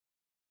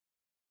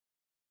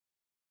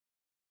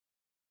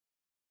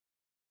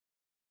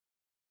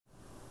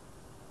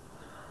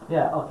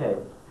Yeah, okay.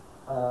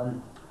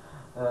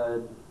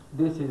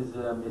 This is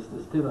Mr.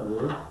 Stiven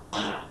Wood.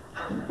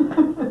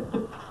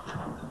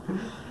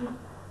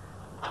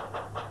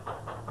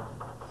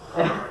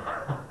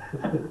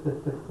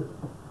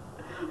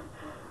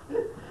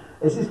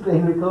 Is this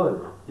being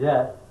recorded?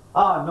 Yeah.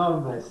 Ah,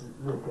 no, miss.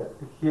 Mica.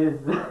 He's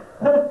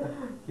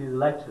he's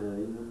lecturer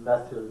in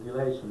industrial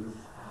relations.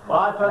 Well,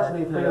 I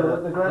personally feel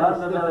that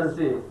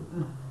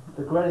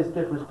the greatest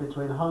difference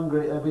between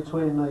Hungary,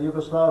 between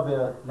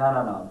Yugoslavia.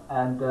 No.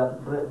 And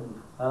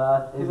Britain.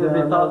 he Is will be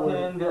there no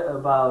talking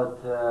about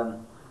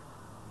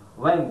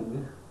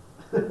Wang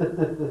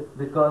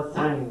because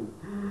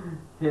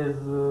he's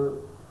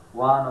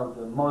one of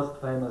the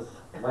most famous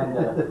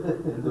Wenger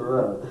in the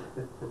world,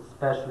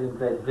 especially in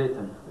Great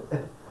Britain.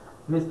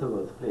 Mr.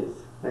 Wood,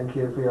 please. Thank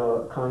you for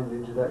your kind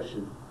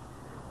introduction.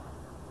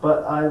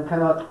 But I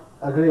cannot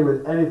agree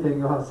with anything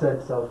you have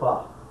said so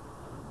far.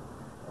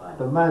 Right.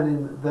 The man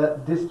in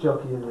that disc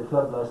jockey in the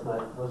club last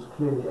night was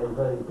clearly a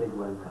very big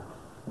wanker.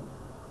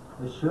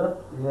 You sure?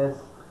 Yes.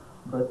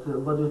 But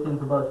what do you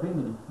think about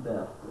women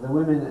there? The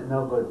women are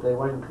no good. They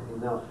wank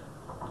enough.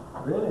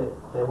 Really?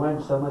 They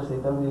wank so much they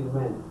don't need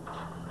men.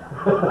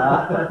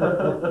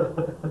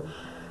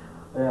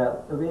 Yeah,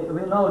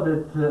 we know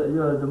that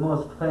you are the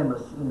most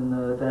famous in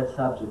that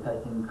subject, I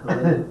think.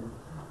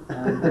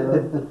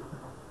 And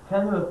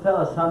can you tell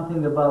us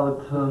something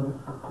about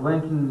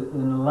wanking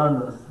in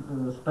London,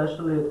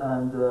 especially,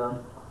 and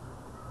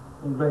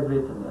in Great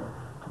Britain? Yeah?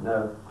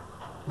 No.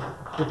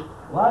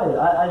 Why?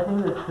 I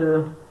think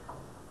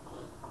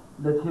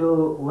that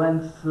you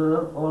went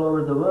all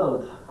over the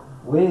world.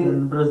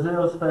 In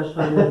Brazil,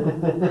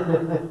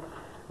 especially.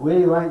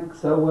 We wank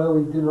so well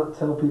we do not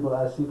tell people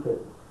our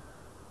secret.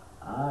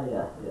 Ah,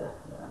 yeah.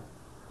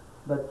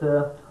 But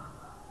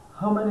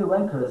how many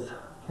wankers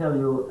have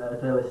you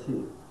at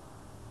LSE?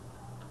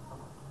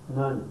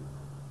 None.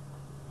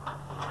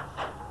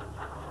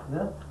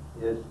 Yeah?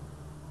 Yes.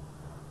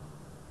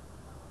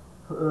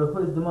 Who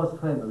is the most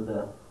famous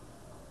there?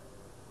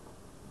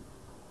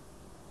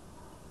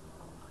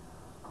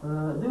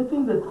 Do you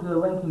think that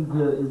wanking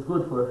is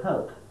good for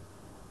health?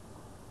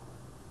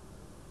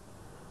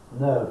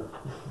 No.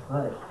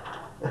 Right.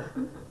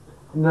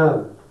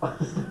 No.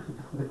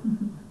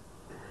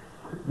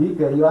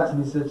 Mica, you ask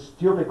me such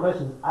stupid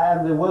questions. I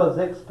am the world's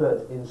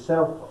expert in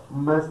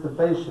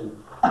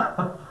self-masturbation.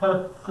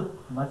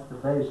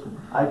 Masturbation.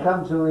 I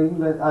come to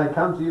England, I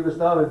come to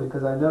Yugoslavia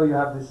because I know you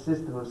have this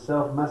system of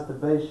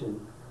self-masturbation.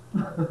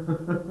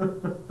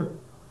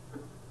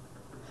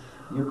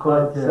 You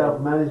call it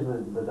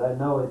self-management, but I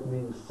know it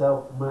means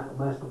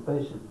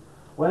self-masturbation.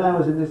 When I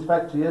was in this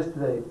factory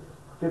yesterday,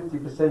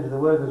 50% of the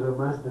workers were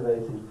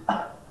masturbating.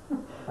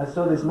 I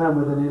saw this man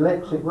with an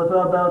electric... What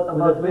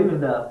about women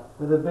there?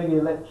 With a big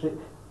electric...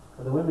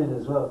 For the women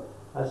as well.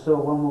 I saw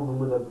one woman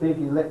with a big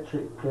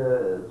electric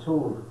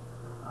tool.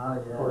 Ah,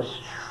 yeah.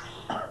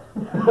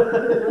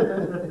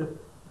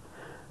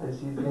 And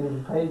she's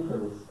getting paid for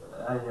this.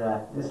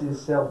 Yeah. This is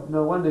self...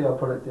 No wonder your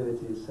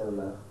productivity is so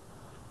low.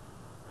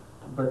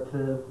 But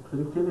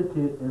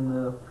productivity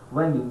in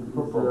wanging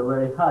is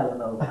very high, you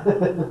know.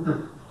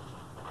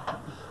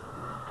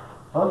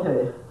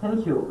 Okay,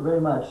 thank you very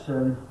much.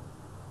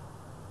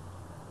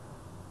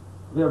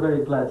 We are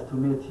very glad to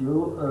meet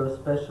you,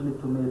 especially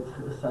to meet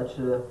such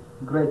a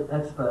great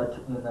expert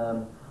in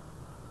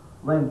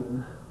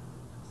wanging,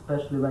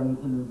 especially wanging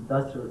in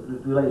industrial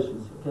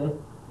relations, okay?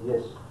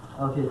 Yes.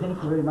 Okay,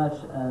 thank you very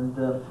much, and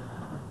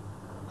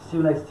see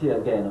you next year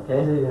again,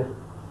 okay? See ya.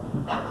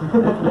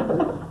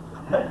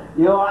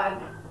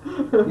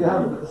 You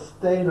have a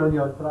stain on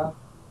your throat.